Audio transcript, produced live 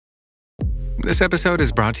This episode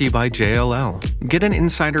is brought to you by JLL. Get an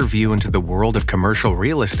insider view into the world of commercial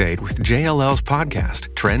real estate with JLL's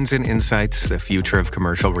podcast, Trends and Insights, the Future of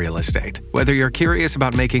Commercial Real Estate. Whether you're curious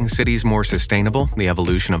about making cities more sustainable, the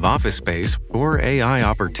evolution of office space, or AI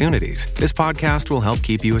opportunities, this podcast will help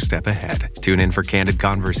keep you a step ahead. Tune in for candid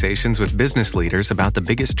conversations with business leaders about the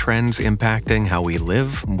biggest trends impacting how we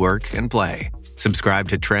live, work, and play. Subscribe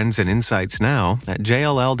to Trends and Insights now at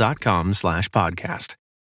jll.com/podcast.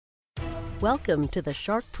 Welcome to the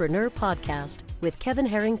Sharkpreneur Podcast with Kevin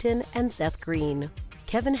Harrington and Seth Green.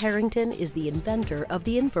 Kevin Harrington is the inventor of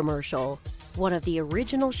the infomercial, one of the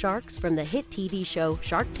original sharks from the hit TV show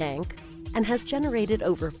Shark Tank, and has generated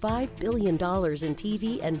over $5 billion in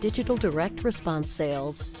TV and digital direct response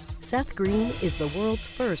sales. Seth Green is the world's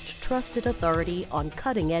first trusted authority on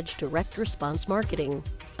cutting-edge direct response marketing,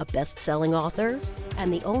 a best-selling author,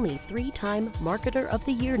 and the only 3-time Marketer of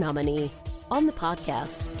the Year nominee. On the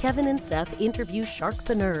podcast, Kevin and Seth interview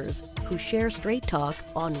sharkpreneurs who share straight talk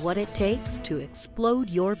on what it takes to explode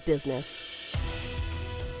your business.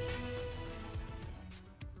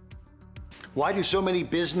 Why do so many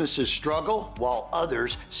businesses struggle while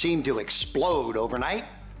others seem to explode overnight?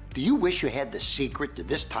 Do you wish you had the secret to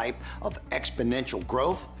this type of exponential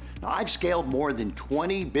growth? Now, I've scaled more than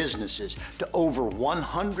 20 businesses to over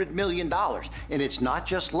 $100 million, and it's not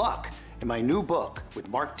just luck. In my new book with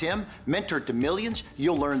Mark Timm, Mentor to Millions,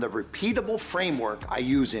 you'll learn the repeatable framework I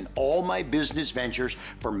use in all my business ventures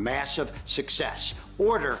for massive success.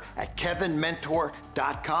 Order at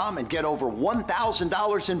kevinmentor.com and get over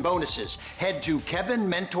 $1,000 in bonuses. Head to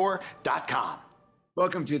kevinmentor.com.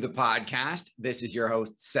 Welcome to the podcast. This is your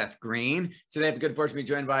host, Seth Green. Today I have the good fortune to be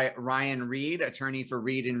joined by Ryan Reed, attorney for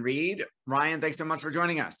Reed & Reed. Ryan, thanks so much for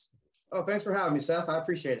joining us. Oh, thanks for having me, Seth. I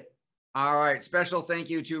appreciate it. All right. Special thank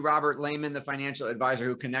you to Robert Lehman, the financial advisor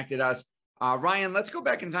who connected us. Ryan, let's go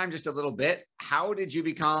back in time just a little bit. How did you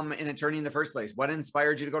become an attorney in the first place? What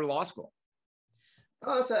inspired you to go to law school?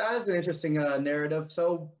 Oh, that is an interesting narrative.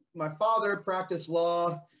 So my father practiced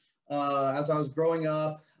law as I was growing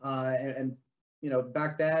up. And you know,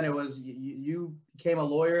 back then it was you became a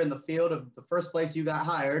lawyer in the field of the first place you got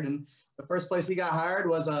hired. And the first place he got hired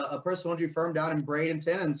was a personal injury firm down in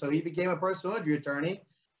Bradenton. And so he became a personal injury attorney.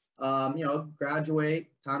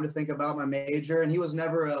 Graduate, time to think about my major. And he was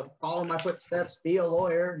never a follow my footsteps, be a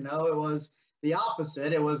lawyer. No, it was the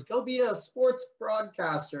opposite. It was go be a sports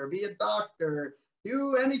broadcaster, be a doctor,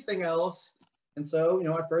 do anything else. And so,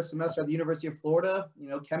 my first semester at the University of Florida,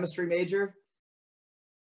 chemistry major.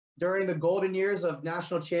 During the golden years of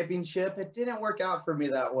national championship, it didn't work out for me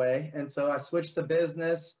that way. And so I switched to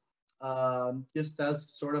business, just as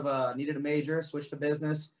sort of needed a major, switched to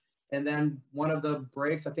business. And then one of the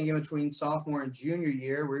breaks, I think in between sophomore and junior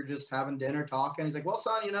year, we were just having dinner, talking. He's like, well,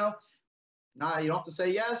 son, you don't have to say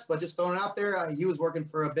yes, but just throwing it out there. He was working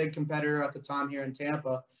for a big competitor at the time here in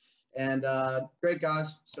Tampa. And great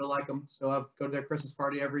guys, still like them. Still go to their Christmas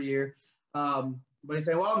party every year. But he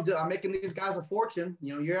said, well, I'm making these guys a fortune,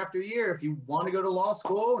 year after year. If you want to go to law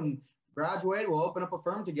school and graduate, we'll open up a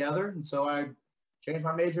firm together. And so I changed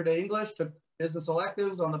my major to English, took business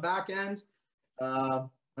electives on the back end.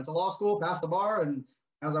 Went to law school, passed the bar, and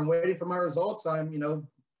as I'm waiting for my results, I'm,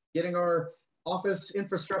 getting our office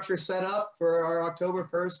infrastructure set up for our October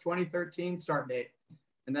 1st, 2013 start date,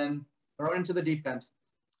 and then thrown into the deep end.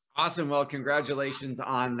 Awesome. Well, congratulations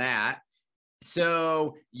on that.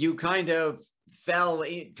 So you kind of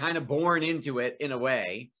born into it in a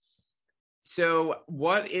way. So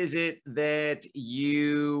what is it that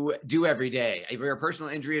you do every day? You're a personal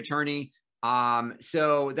injury attorney.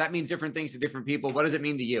 So that means different things to different people. What does it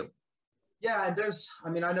mean to you? Yeah,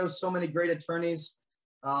 I know so many great attorneys,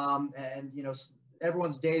 and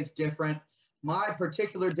everyone's day is different. My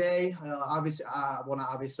particular day, not obviously,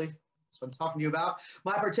 that's what I'm talking to you about.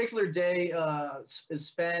 My particular day is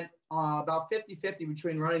spent about 50-50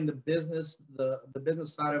 between running the business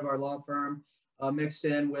side of our law firm, mixed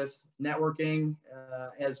in with networking,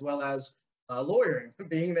 as well as lawyering,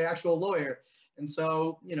 being the actual lawyer. And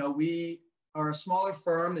so, we are a smaller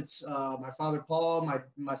firm. It's my father, Paul,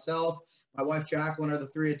 myself, my wife, Jacqueline, are the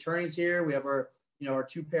 3 attorneys here. We have our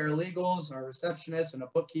 2 paralegals, our receptionist, and a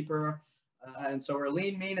bookkeeper. And so we're a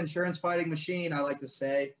lean, mean insurance fighting machine, I like to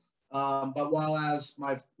say. But while as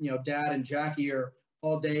my, dad and Jackie are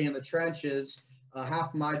all day in the trenches, half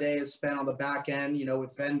of my day is spent on the back end,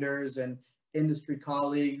 with vendors and industry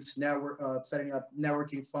colleagues, setting up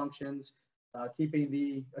networking functions, keeping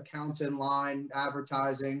the accounts in line,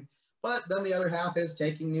 advertising. But then the other half is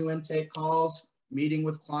taking new intake calls, meeting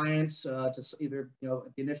with clients to either,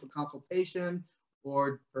 at the initial consultation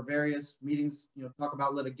or for various meetings, talk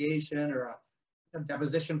about litigation or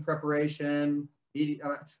deposition preparation,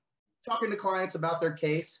 talking to clients about their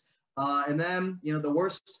case. And then, the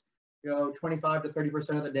worst, 25 to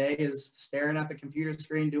 30% of the day is staring at the computer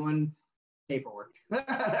screen doing paperwork.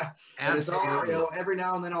 And it's all, every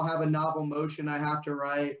now and then I'll have a novel motion I have to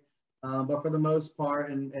write. But for the most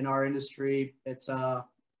part in our industry, it's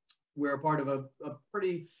we're a part of a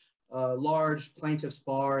pretty large plaintiff's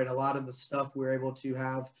bar, and a lot of the stuff we're able to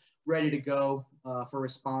have ready to go for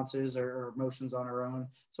responses or motions on our own.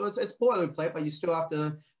 So it's boilerplate, but you still have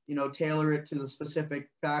to, tailor it to the specific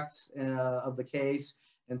facts of the case.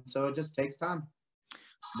 And so it just takes time.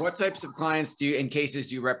 What types of clients and cases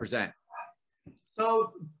do you represent?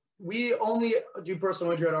 So we only do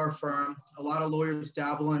personal injury at our firm. A lot of lawyers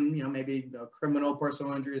dabble in, maybe criminal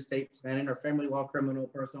personal injury, estate planning, or family law criminal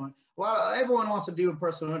personal. Everyone wants to do a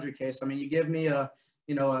personal injury case. I mean, you give me a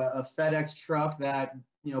FedEx truck that,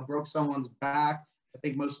 broke someone's back. I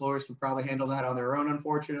think most lawyers can probably handle that on their own,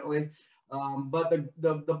 unfortunately. But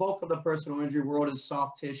the bulk of the personal injury world is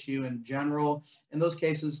soft tissue in general. In those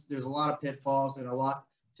cases, there's a lot of pitfalls and a lot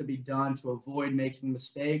to be done to avoid making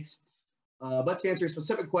mistakes. But to answer your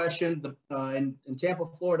specific question, in Tampa,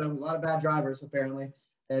 Florida, a lot of bad drivers apparently.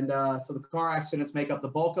 And so the car accidents make up the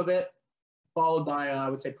bulk of it, followed by, I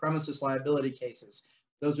would say, premises liability cases.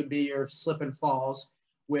 Those would be your slip and falls,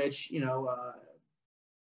 which,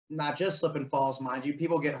 not just slip and falls, mind you,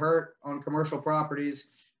 people get hurt on commercial properties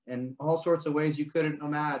in all sorts of ways you couldn't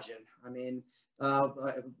imagine. I mean,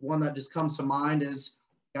 one that just comes to mind is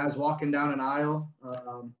guys walking down an aisle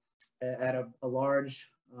at a large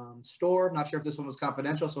store. I'm not sure if this one was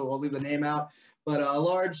confidential, so we'll leave the name out, but a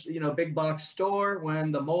large, big box store,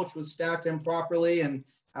 when the mulch was stacked improperly, and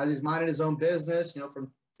as he's minding his own business,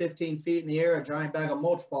 from 15 feet in the air, a giant bag of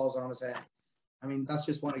mulch falls on his head. I mean, that's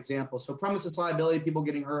just one example. So premises liability, people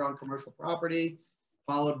getting hurt on commercial property,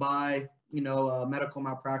 followed by, medical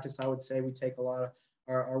malpractice. I would say we take a lot of,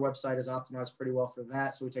 our website is optimized pretty well for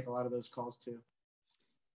that. So we take a lot of those calls too.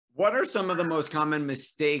 What are some of the most common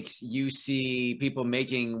mistakes you see people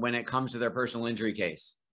making when it comes to their personal injury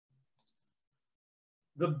case?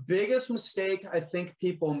 The biggest mistake I think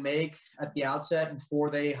people make at the outset before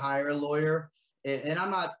they hire a lawyer, and I'm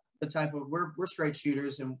not the type of, we're straight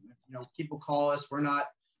shooters, and people call us. We're not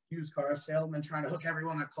used car salesmen trying to hook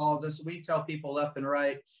everyone that calls us. We tell people left and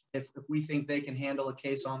right if we think they can handle a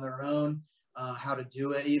case on their own, how to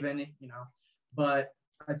do it even, But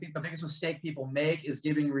I think the biggest mistake people make is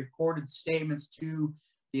giving recorded statements to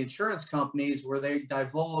the insurance companies where they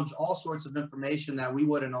divulge all sorts of information that we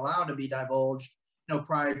wouldn't allow to be divulged,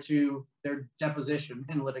 prior to their deposition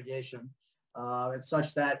in litigation. It's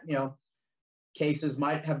such that, cases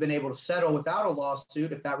might have been able to settle without a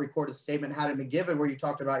lawsuit if that recorded statement hadn't been given, where you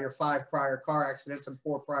talked about your 5 prior car accidents and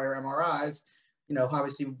 4 prior MRIs.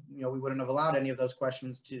 Obviously, we wouldn't have allowed any of those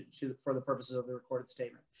questions for the purposes of the recorded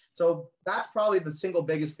statement. So that's probably the single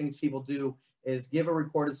biggest thing people do, is give a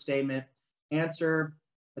recorded statement, answer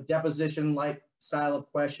a deposition-like style of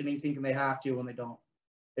questioning, thinking they have to when they don't.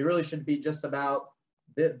 It really should be just about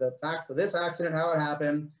the facts of this accident, how it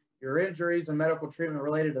happened, your injuries and medical treatment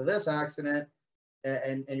related to this accident,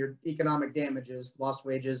 and your economic damages, lost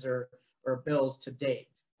wages or bills to date.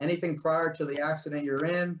 Anything prior to the accident you're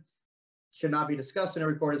in should not be discussed in a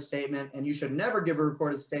recorded statement, and you should never give a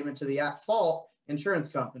recorded statement to the at-fault insurance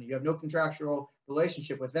company. You have no contractual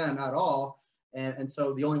relationship with them at all, and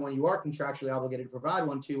so the only one you are contractually obligated to provide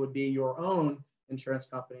one to would be your own insurance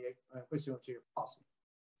company pursuant to your policy.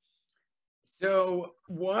 So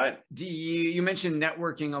what do you mentioned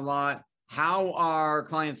networking a lot. How are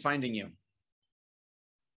clients finding you?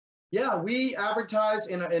 Yeah, we advertise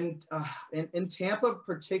in Tampa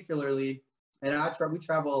particularly, and we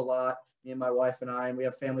travel a lot, me and my wife and I, and we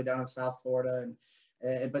have family down in South Florida,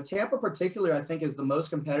 but Tampa particularly, I think, is the most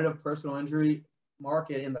competitive personal injury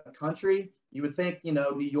market in the country. You would think,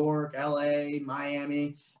 New York, LA,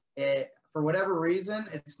 Miami, for whatever reason,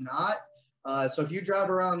 it's not. So if you drive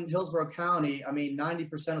around Hillsborough County,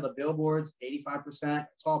 90% of the billboards, 85%,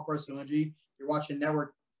 it's all personal injury. You're watching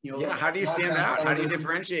network, Yeah, how do you stand out? How do you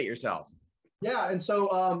differentiate yourself? Yeah, and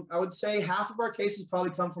so I would say half of our cases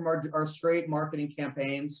probably come from our straight marketing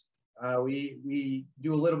campaigns. We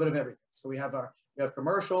do a little bit of everything. So we have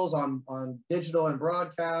commercials on digital and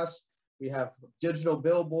broadcast. We have digital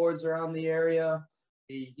billboards around the area.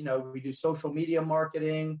 We do social media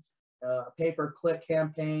marketing, pay-per-click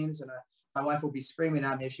campaigns, and my wife will be screaming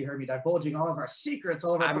at me if she heard me divulging all of our secrets,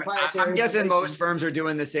 all of our proprietary. I'm guessing most firms are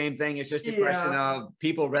doing the same thing. It's just a question of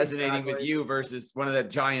people resonating with you versus one of the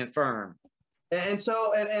giant firm. And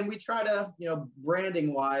so, and we try to,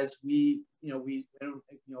 branding wise, we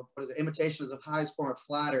what is it? Imitation is the highest form of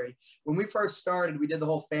flattery. When we first started, we did the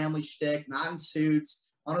whole family shtick, not in suits,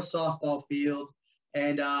 on a softball field.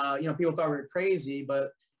 And, people thought we were crazy,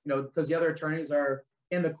 but, because the other attorneys are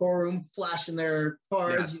in the courtroom flashing their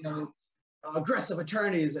cards, aggressive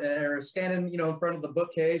attorneys are standing, in front of the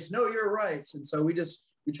bookcase, know your rights. And so we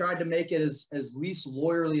tried to make it as least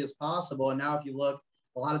lawyerly as possible. And now if you look,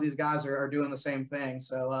 a lot of these guys are doing the same thing.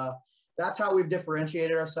 So that's how we've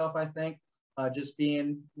differentiated ourselves, I think. Just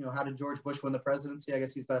being, how did George Bush win the presidency? I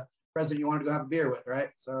guess he's the president you wanted to go have a beer with, right?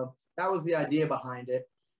 So that was the idea behind it.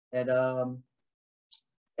 And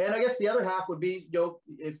I guess the other half would be,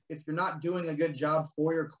 if you're not doing a good job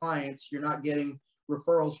for your clients, you're not getting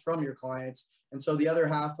referrals from your clients. And so the other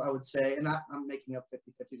half, I would say, and I'm making up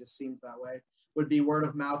 50-50, just seems that way, would be word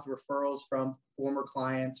of mouth referrals from former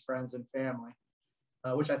clients, friends, and family,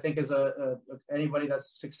 which I think is anybody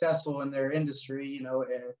that's successful in their industry,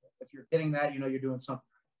 if you're getting that, you're doing something.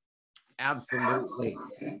 Absolutely.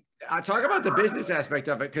 Talk about the business aspect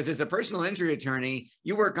of it, because as a personal injury attorney,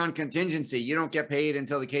 you work on contingency. You don't get paid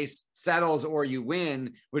until the case settles or you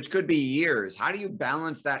win, which could be years. How do you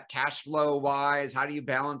balance that cash flow wise? How do you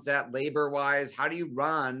balance that labor wise? How do you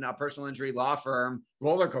run a personal injury law firm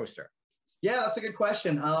roller coaster? Yeah, that's a good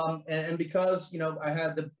question. And because, I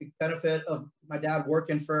had the benefit of my dad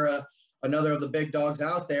working for another of the big dogs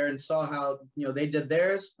out there and saw how, they did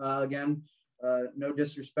theirs. Again, no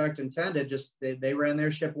disrespect intended, just they ran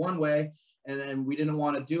their ship one way, and we didn't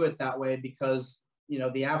want to do it that way because,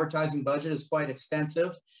 the advertising budget is quite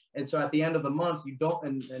extensive. And so at the end of the month, you don't,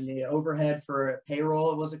 and the overhead for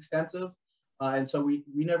payroll was extensive. And so we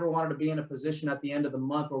never wanted to be in a position at the end of the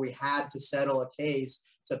month where we had to settle a case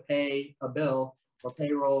to pay a bill or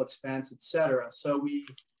payroll expense, et cetera. So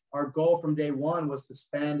our goal from day one was to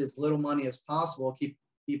spend as little money as possible, keep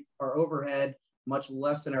our overhead much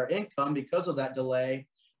less than our income because of that delay.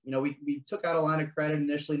 We took out a line of credit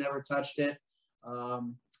initially, never touched it.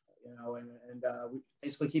 We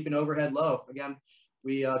basically keeping overhead low. Again,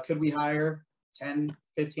 could we hire 10,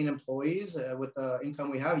 15 employees with the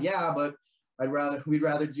income we have? Yeah, but we'd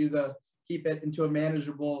rather keep it into a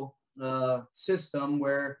manageable system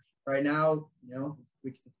where right now,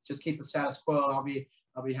 we can just keep the status quo. I'll be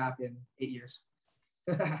happy in 8 years.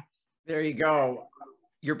 There you go.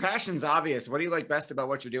 Your passion's obvious. What do you like best about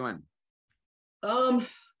what you're doing?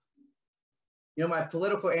 My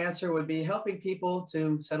political answer would be helping people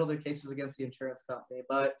to settle their cases against the insurance company.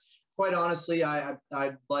 But quite honestly, I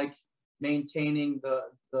like maintaining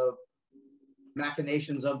the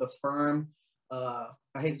machinations of the firm. I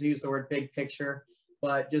hate to use the word big picture,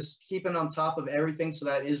 but just keeping on top of everything so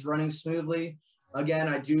that it is running smoothly. Again,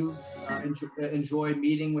 I do enjoy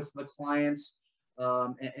meeting with the clients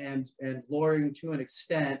and lawyering to an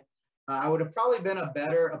extent. I would have probably been a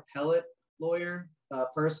better appellate lawyer.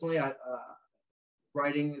 Personally,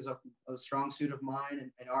 writing is a strong suit of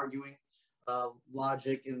mine, and arguing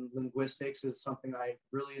logic and linguistics is something I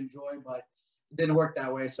really enjoy, but it didn't work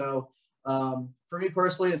that way. So for me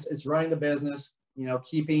personally, it's running the business,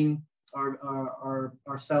 keeping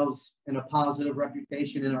ourselves in a positive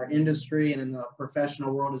reputation in our industry and in the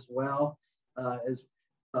professional world as well,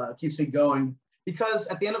 keeps me going. Because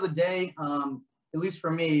at the end of the day, at least for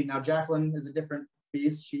me, now Jacqueline is a different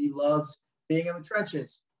beast. She loves being in the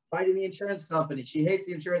trenches, fighting the insurance company. She hates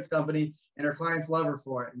the insurance company, and her clients love her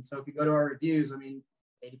for it. And so if you go to our reviews, 80%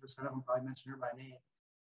 of them probably mention her by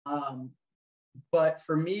name. But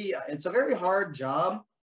for me, it's a very hard job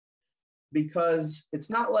because it's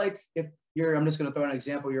not like I'm just going to throw an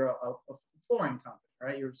example, you're a flooring company,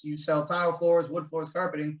 right? You sell tile floors, wood floors,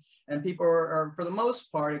 carpeting, and people are, for the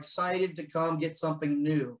most part, excited to come get something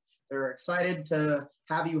new. They're excited to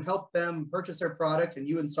have you help them purchase their product and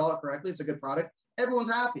you install it correctly. It's a good product. Everyone's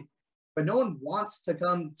happy. But no one wants to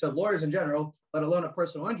come to lawyers in general, let alone a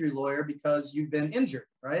personal injury lawyer, because you've been injured,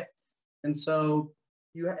 right? And so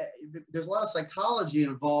there's a lot of psychology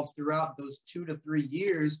involved throughout those 2 to 3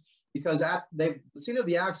 years, because at the scene of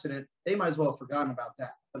the accident, they might as well have forgotten about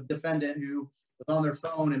that. A defendant who was on their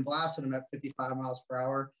phone and blasted them at 55 miles per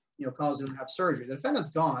hour, causing them to have surgery. The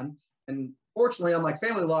defendant's gone. And fortunately, unlike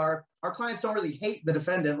family law, our clients don't really hate the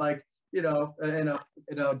defendant like, in a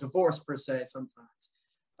divorce per se sometimes.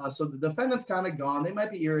 So the defendant's kind of gone. They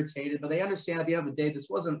might be irritated, but they understand at the end of the day, this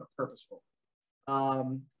wasn't purposeful.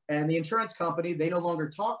 And the insurance company, they no longer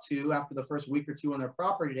talk to after the first week or two when their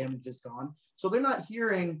property damage is gone. So they're not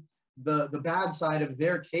hearing the bad side of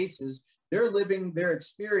their cases. They're living their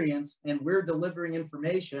experience, and we're delivering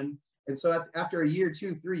information. And so after a year,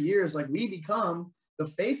 2, 3 years, we become the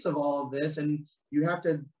face of all of this, and you have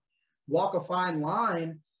to walk a fine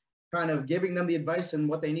line kind of giving them the advice and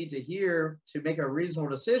what they need to hear to make a reasonable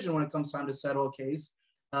decision when it comes time to settle a case,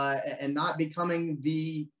 and not becoming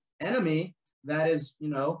the enemy that is,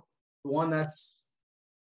 the one that's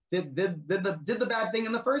did the bad thing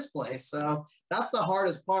in the first place. So that's the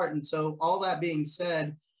hardest part. And so all that being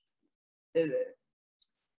said,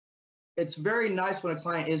 it's very nice when a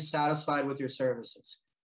client is satisfied with your services,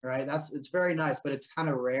 right? It's very nice, but it's kind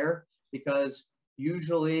of rare because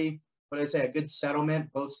usually, what I say, a good settlement,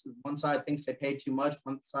 one side thinks they paid too much,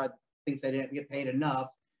 one side thinks they didn't get paid enough.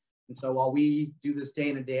 And so while we do this day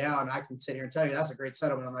in and day out, and I can sit here and tell you that's a great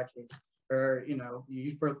settlement on that case, or,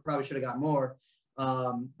 you probably should have got more.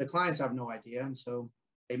 The clients have no idea. And so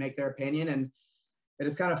they make their opinion. And it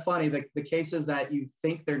is kind of funny, the cases that you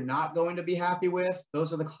think they're not going to be happy with,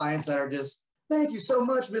 those are the clients that are just, thank you so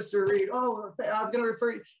much, Mr. Reed. Oh, I'm going to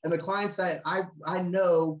refer you. And the clients that I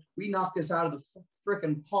know, we knocked this out of the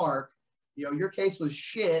freaking park. Your case was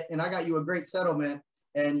shit and I got you a great settlement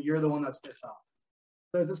and you're the one that's pissed off.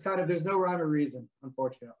 So it's just there's no rhyme or reason,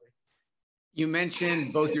 unfortunately. You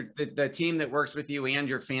mentioned both the team that works with you and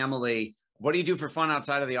your family. What do you do for fun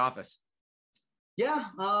outside of the office? Yeah,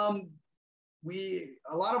 a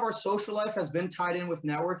lot of our social life has been tied in with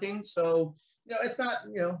networking. So, it's not,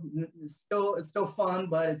 it's still fun,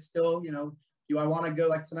 but it's still, do I want to go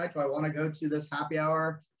like tonight? Do I want to go to this happy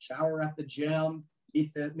hour, shower at the gym,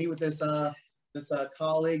 meet with this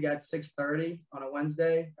colleague at 6:30 on a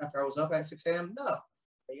Wednesday after I was up at 6 a.m.? No,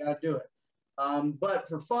 you got to do it. But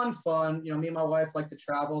for fun, me and my wife like to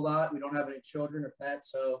travel a lot. We don't have any children or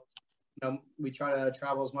pets, so we try to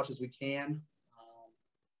travel as much as we can.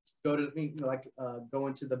 Going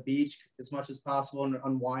to the beach as much as possible and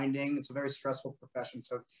unwinding. It's a very stressful profession,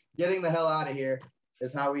 so getting the hell out of here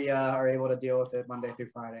is how we are able to deal with it Monday through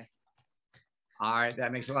Friday. All right,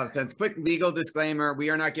 that makes a lot of sense. Quick legal disclaimer.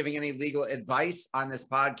 We are not giving any legal advice on this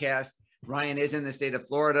podcast. Ryan is in the state of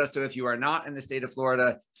Florida, so if you are not in the state of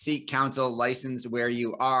Florida, seek counsel licensed where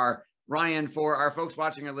you are. Ryan, for our folks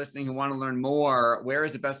watching or listening who want to learn more, where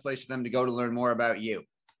is the best place for them to go to learn more about you?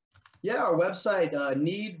 Yeah, our website,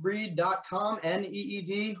 needreed.com,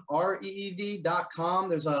 needreed.com.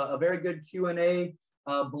 There's a very good Q&A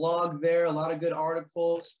blog there, a lot of good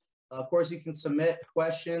articles. Of course, you can submit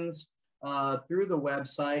questions through the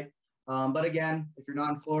website. But again, if you're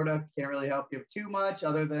not in Florida, can't really help you too much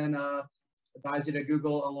other than advise you to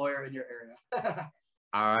Google a lawyer in your area.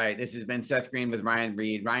 All right. This has been Seth Green with Ryan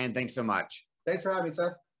Reed. Ryan, thanks so much. Thanks for having me,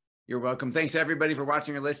 Seth. You're welcome. Thanks, everybody, for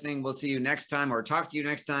watching or listening. We'll see you next time or talk to you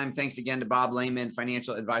next time. Thanks again to Bob Lehman,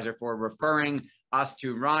 financial advisor, for referring us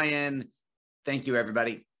to Ryan. Thank you,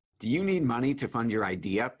 everybody. Do you need money to fund your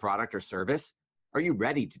idea, product, or service? Are you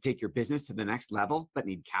ready to take your business to the next level but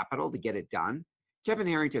need capital to get it done? Kevin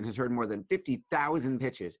Harrington has heard more than 50,000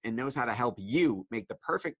 pitches and knows how to help you make the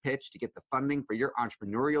perfect pitch to get the funding for your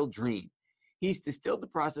entrepreneurial dream. He's distilled the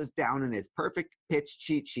process down in his perfect pitch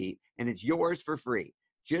cheat sheet, and it's yours for free.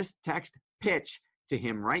 Just text PITCH to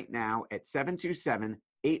him right now at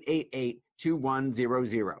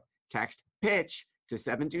 727-888-2100. Text PITCH to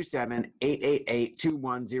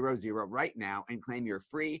 727-888-2100 right now and claim your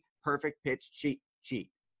free perfect pitch cheat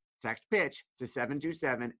sheet. Text PITCH to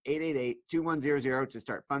 727-888-2100 to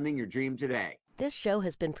start funding your dream today. This show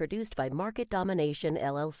has been produced by Market Domination,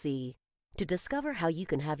 LLC. To discover how you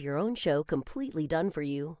can have your own show completely done for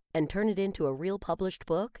you and turn it into a real published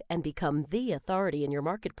book and become the authority in your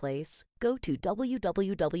marketplace, go to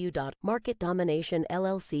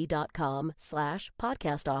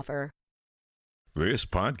www.marketdominationllc.com/podcast offer. This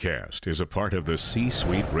podcast is a part of the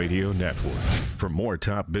C-Suite Radio Network. For more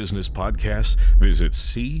top business podcasts, visit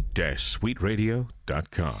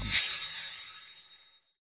c-suiteradio.com.